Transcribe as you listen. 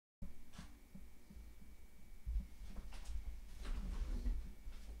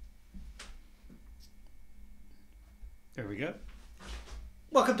There we go.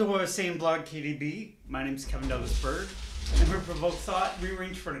 Welcome to What I Was Saying Blog KDB. My name is Kevin Douglas Berg. I'm here to provoke thought,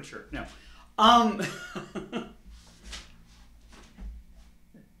 rearrange furniture. No.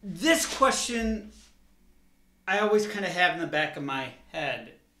 This question I always kind of have in the back of my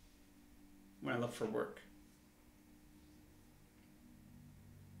head when I look for work.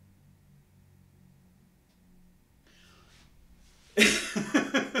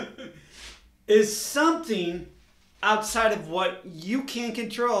 Is something outside of what you can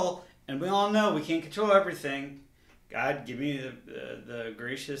control, and we all know we can't control everything. God, give me the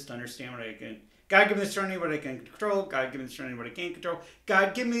gracious to understand what I can. God, give me the serenity what I can control. God, give me the serenity what I can't control.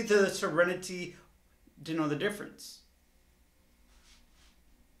 God, give me the serenity to know the difference.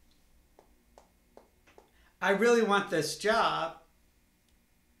 I really want this job.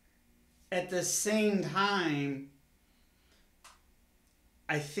 At the same time,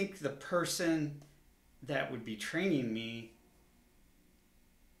 I think the person that would be training me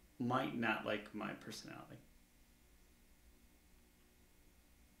might not like my personality.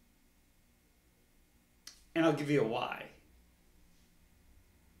 And I'll give you a why.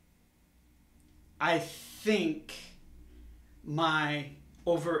 I think my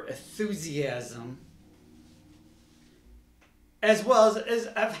over enthusiasm, as well as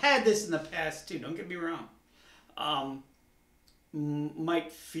I've had this in the past too, don't get me wrong,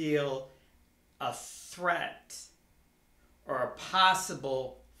 might feel a threat or a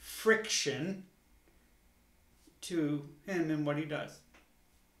possible friction to him and what he does.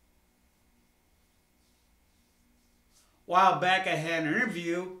 A while back I had an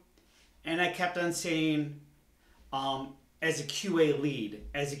interview and I kept on saying as a QA lead,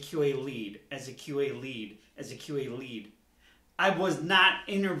 as a QA lead, as a QA lead, as a QA lead. I was not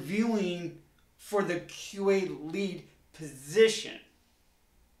interviewing for the QA lead position.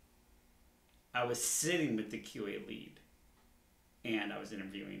 I was sitting with the QA lead and I was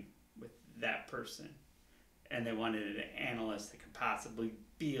interviewing with that person, and they wanted an analyst that could possibly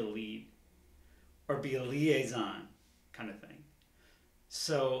be a lead or be a liaison kind of thing.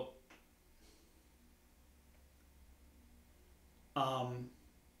 So I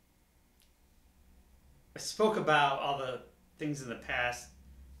spoke about all the things in the past.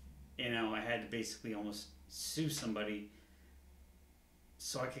 You know, I had to basically almost sue somebody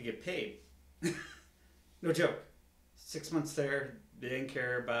so I could get paid. No joke. 6 months there, they didn't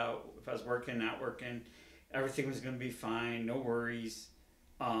care about if I was working, not working. Everything was going to be fine, no worries.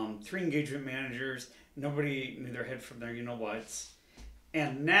 3 engagement managers, nobody knew their head from their you-know-whats.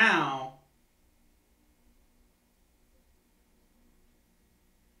 And now,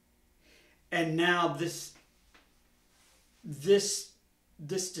 this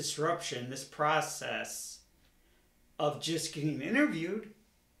disruption, this process of just getting interviewed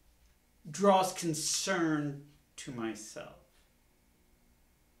draws concern to myself.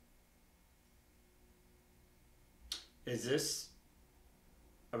 Is this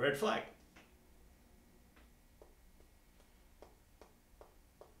a red flag?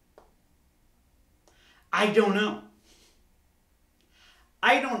 I don't know.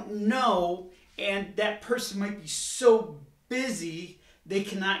 I don't know, and that person might be so busy they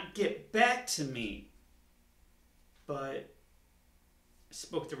cannot get back to me. But I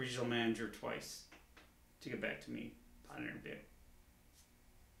spoke to the regional manager twice to get back to me on an interview.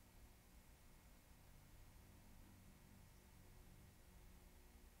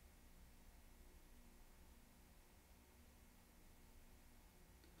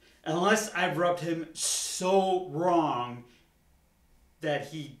 Unless I've rubbed him so wrong that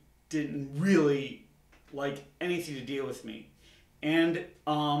he didn't really like anything to deal with me. And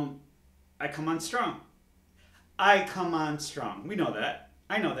I come on strong. I come on strong. We know that.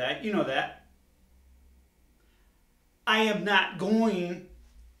 I know that. You know that. I am not going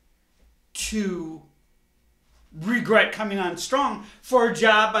to regret coming on strong for a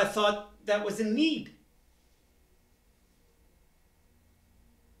job I thought that was in need.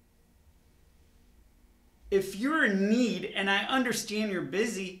 If you're in need, and I understand you're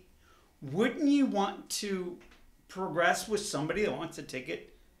busy, wouldn't you want to progress with somebody that wants to take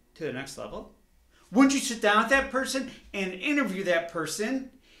it to the next level? Wouldn't you sit down with that person and interview that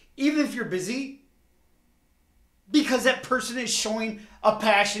person, even if you're busy? Because that person is showing a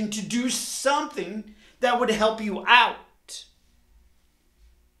passion to do something that would help you out.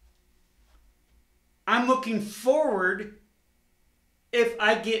 I'm looking forward, if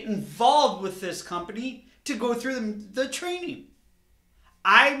I get involved with this company, to go through the training.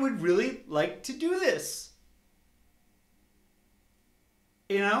 I would really like to do this.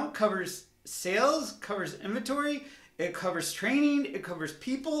 You know, covers sales, covers inventory, it covers training, it covers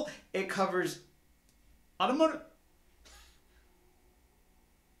people, it covers automotive.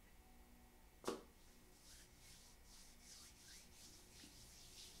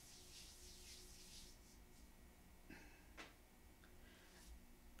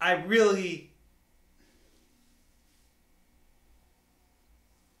 I really,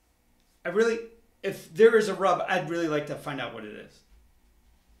 if there is a rub, I'd really like to find out what it is.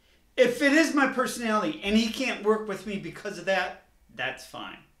 If it is my personality and he can't work with me because of that, that's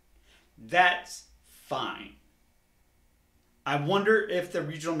fine. That's fine. I wonder if the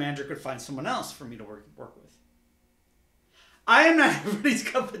regional manager could find someone else for me to work with. I am not everybody's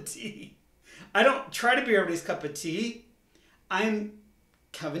cup of tea. I don't try to be everybody's cup of tea. I'm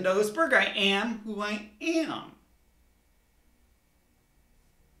Kevin Douglas Berg. I am who I am.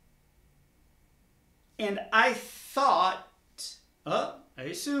 And I thought, I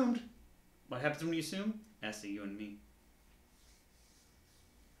assumed. What happens when you assume? That's you and me.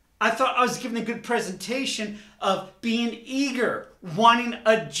 I thought I was giving a good presentation of being eager, wanting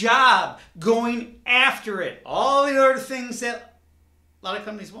a job, going after it. All the other things that a lot of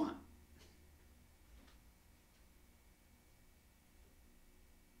companies want.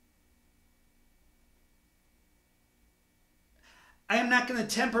 I am not going to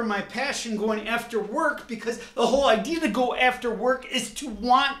temper my passion going after work, because the whole idea to go after work is to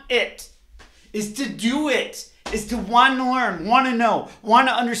want it, is to do it, is to want to learn, want to know, want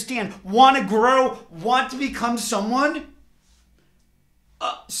to understand, want to grow, want to become someone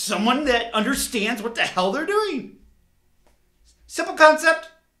that understands what the hell they're doing. Simple concept,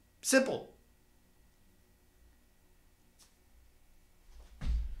 simple.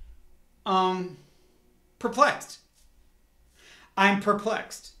 Perplexed. I'm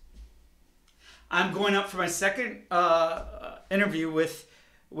perplexed. I'm going up for my second interview with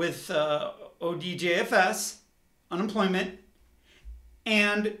ODJFS, unemployment,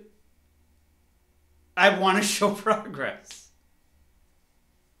 and I want to show progress.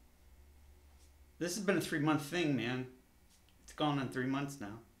 This has been a 3-month thing, man. It's gone on 3 months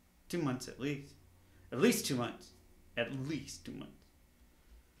now. 2 months at least. At least 2 months. At least 2 months.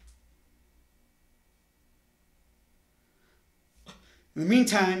 In the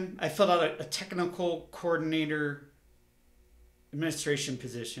meantime, I filled out a technical coordinator administration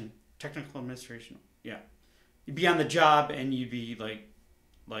position. Technical administration. Yeah. You'd be on the job and you'd be like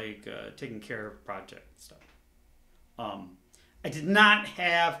taking care of project stuff. I did not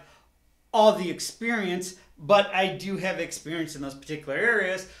have all the experience, but I do have experience in those particular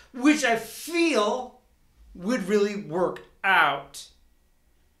areas, which I feel would really work out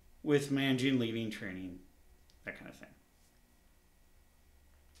with managing, leading, training, that kind of thing.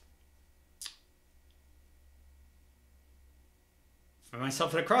 I find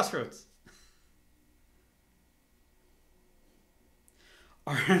myself at a crossroads.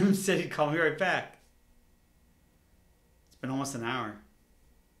 RM said he'd call me right back. It's been almost an hour.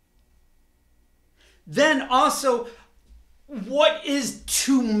 Then also, what is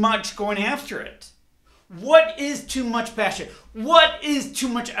too much going after it? What is too much passion? What is too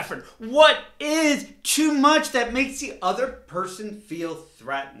much effort? What is too much that makes the other person feel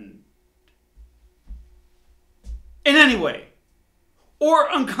threatened? In any way. Or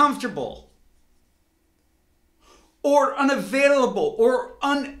uncomfortable, or unavailable, or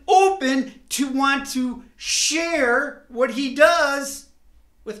unopen to want to share what he does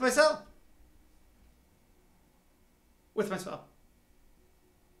with myself.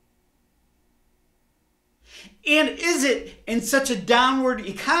 And is it in such a downward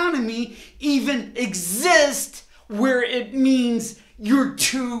economy even exist where it means you're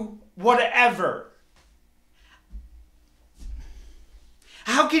too whatever?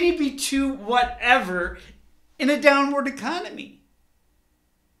 How can you be too whatever in a downward economy?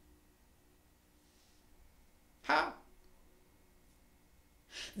 How?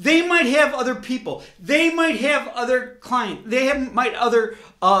 They might have other people. They might have other clients. Might other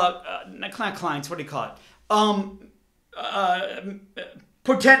not clients. What do you call it?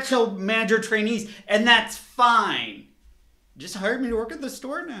 Potential manager trainees, and that's fine. Just hire me to work at the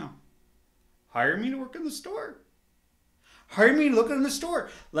store now. Hire me to work in the store. Hire me to look in the store.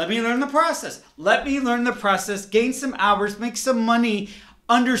 Let me learn the process. Let me learn the process, gain some hours, make some money,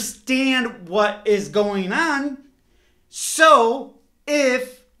 understand what is going on. So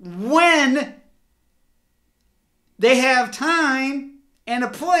when they have time and a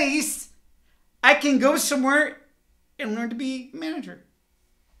place, I can go somewhere and learn to be a manager.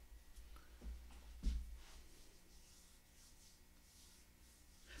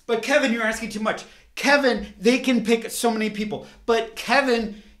 But Kevin, you're asking too much. Kevin, they can pick so many people. But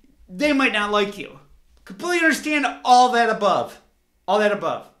Kevin, they might not like you. Completely understand all that above.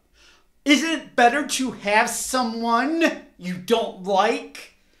 Isn't it better to have someone you don't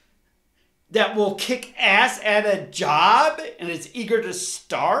like that will kick ass at a job and is eager to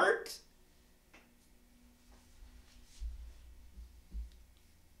start?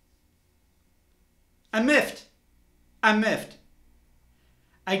 I'm miffed. I'm miffed.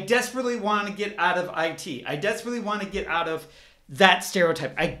 I desperately want to get out of IT. I desperately want to get out of that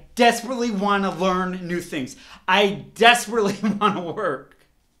stereotype. I desperately want to learn new things. I desperately want to work.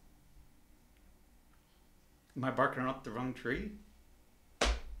 Am I barking up the wrong tree?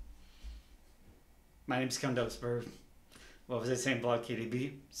 My name's Condos Berg. What was I saying, Blog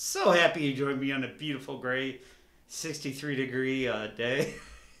KDB? So happy you joined me on a beautiful gray 63-degree day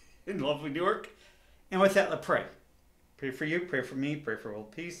in lovely Newark. And with that, let's pray. Pray for you, pray for me, pray for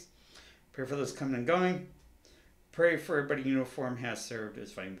world peace. Pray for those coming and going. Pray for everybody in uniform has served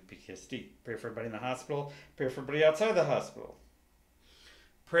as fighting with PTSD. Pray for everybody in the hospital. Pray for everybody outside the hospital.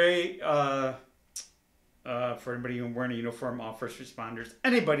 Pray for anybody wearing a uniform, all first responders,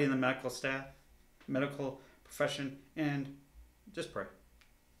 anybody in the medical staff, medical profession, and just pray.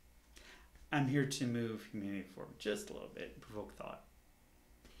 I'm here to move humanity forward just a little bit, provoke thought.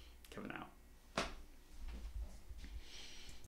 Coming out.